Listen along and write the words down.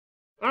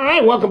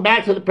right, welcome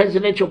back to the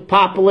Presidential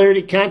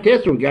Popularity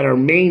Contest. We've got our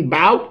main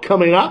bout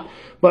coming up.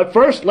 But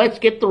first, let's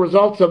get the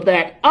results of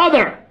that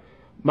other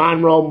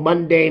Monroe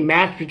Monday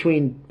match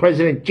between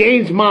President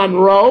James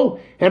Monroe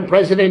and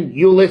President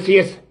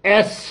Ulysses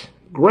S.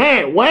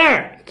 Grant,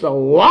 where it's a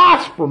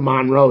loss for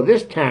Monroe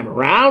this time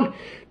around,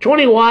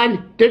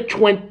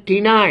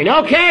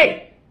 21-29.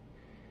 Okay,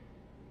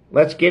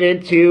 let's get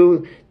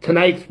into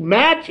tonight's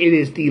match. It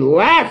is the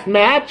last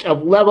match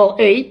of Level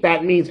 8.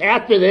 That means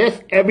after this,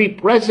 every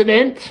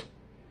president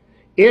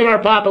in our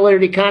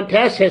popularity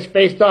contest has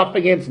faced off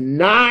against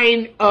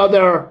 9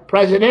 other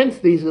presidents.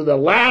 These are the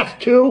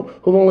last 2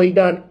 who've only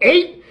done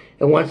 8.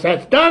 And once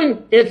that's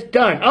done, it's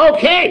done.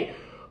 Okay,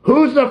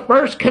 who's the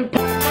first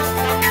contestant?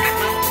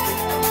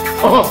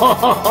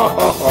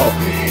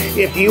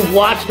 If you've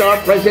watched our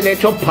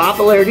presidential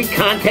popularity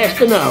contest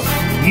enough,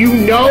 you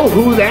know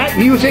who that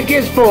music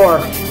is for.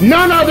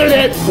 None other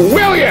than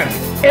William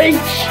H.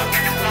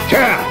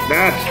 Taft.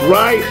 That's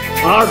right.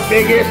 Our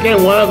biggest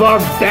and one of our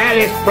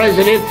baddest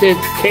presidents is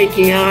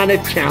taking on a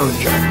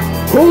challenger.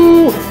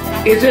 Who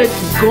is it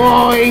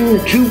going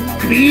to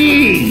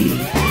be?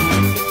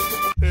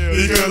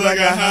 Because I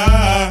got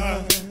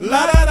high.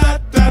 La da da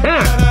da da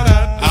da.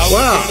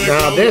 Well,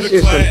 now this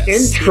is an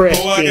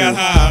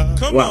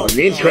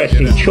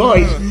interesting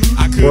choice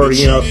for,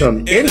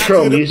 some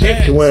intro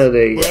music to one of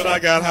the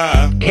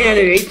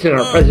candidates in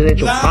our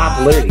presidential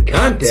popularity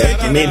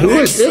contest. I mean, who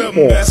is this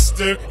for?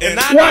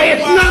 Why,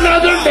 it's none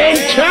other than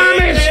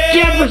Thomas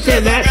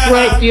Jefferson. That's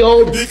right, the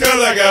old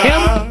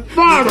hemp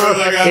farmer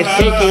is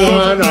taking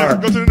on our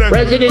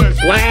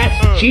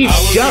president/chief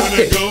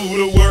justice.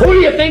 Who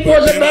do you think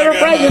was a better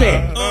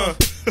president?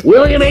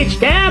 William H.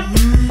 Taft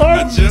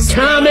or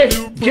Thomas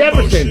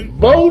Jefferson?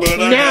 Vote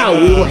now.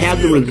 We will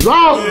have the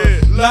results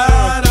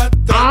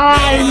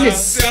on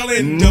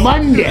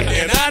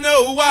Monday.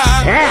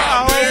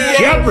 Taft,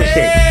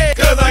 Jefferson,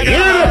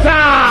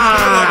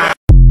 unify!